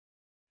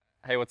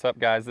Hey, what's up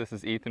guys? This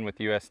is Ethan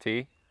with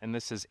UST. And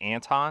this is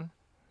Anton,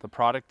 the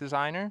product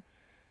designer,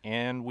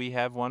 and we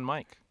have one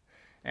mic.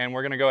 And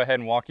we're gonna go ahead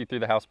and walk you through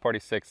the House Party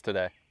 6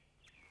 today.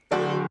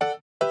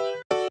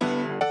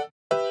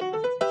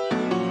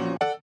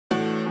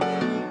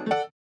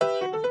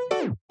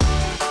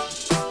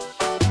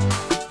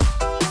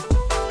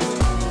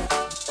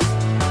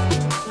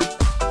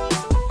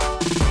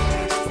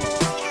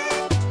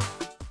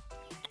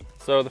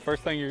 So the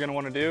first thing you're gonna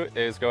wanna do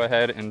is go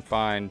ahead and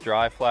find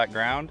dry, flat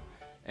ground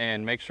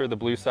and make sure the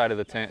blue side of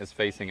the tent is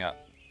facing up.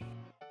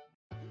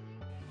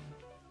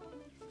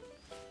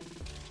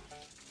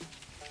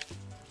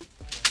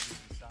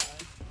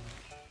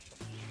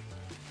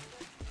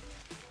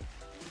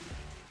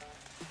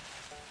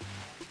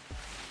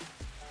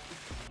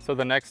 So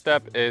the next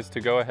step is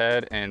to go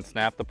ahead and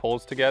snap the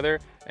poles together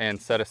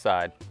and set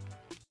aside.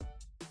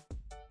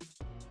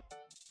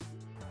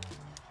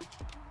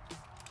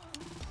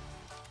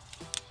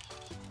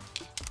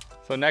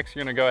 So next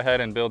you're going to go ahead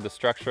and build the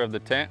structure of the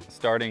tent,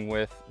 starting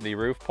with the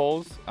roof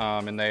poles,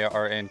 and they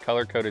are in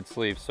color-coded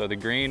sleeves. So the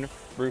green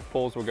roof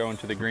poles will go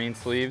into the green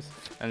sleeves,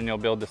 and then you'll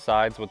build the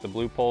sides with the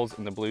blue poles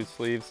and the blue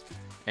sleeves,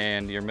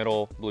 and your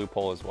middle blue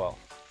pole as well.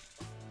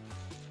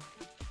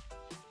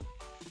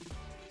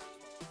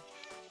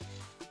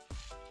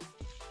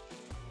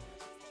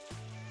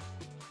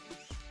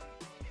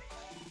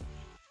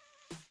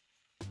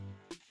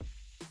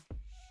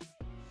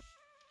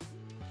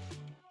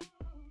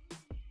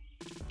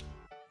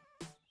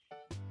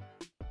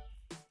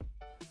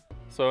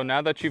 So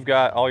now that you've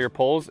got all your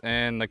poles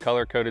and the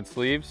color-coded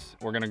sleeves,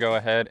 we're going to go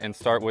ahead and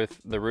start with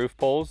the roof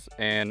poles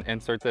and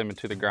insert them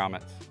into the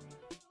grommets.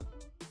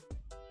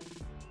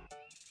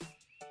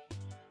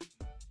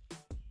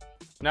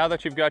 Now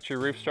that you've got your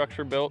roof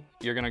structure built,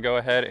 you're going to go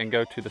ahead and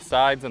go to the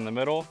sides in the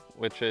middle,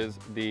 which is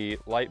the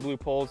light blue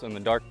poles and the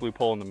dark blue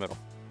pole in the middle.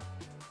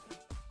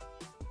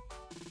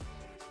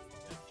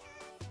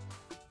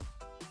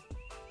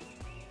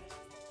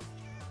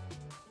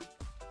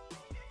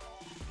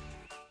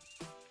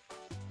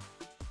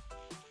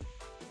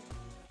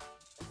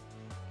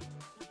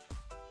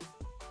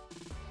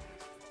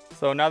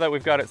 So now that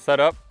we've got it set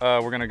up,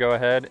 we're going to go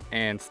ahead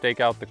and stake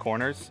out the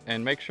corners,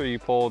 and make sure you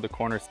pull the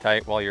corners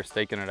tight while you're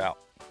staking it out.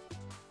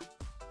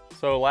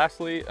 So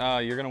lastly,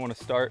 you're going to want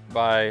to start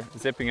by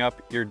zipping up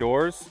your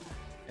doors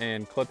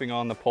and clipping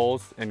on the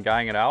poles and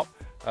guying it out.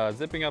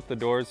 Zipping up the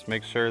doors,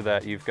 make sure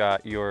that you've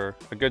got a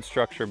good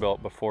structure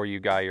built before you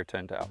guy your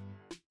tent out.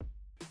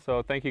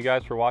 So thank you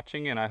guys for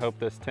watching, and I hope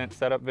this tent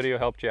setup video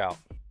helped you out.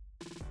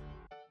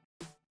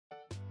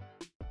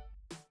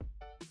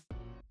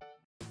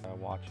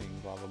 Watching,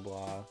 blah blah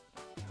blah.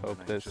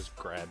 Hope this just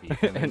grab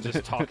Ethan and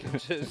just talk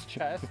into his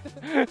chest.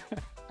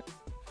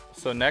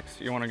 So next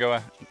you want to go.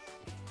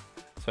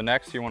 So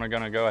next you want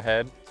to go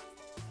ahead.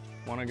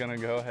 Yeah,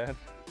 that's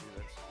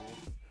cool.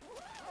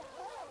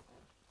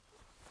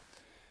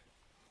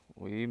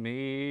 We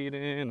meet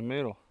in the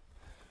middle.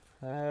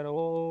 That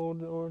old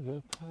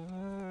Georgia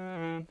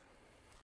pine.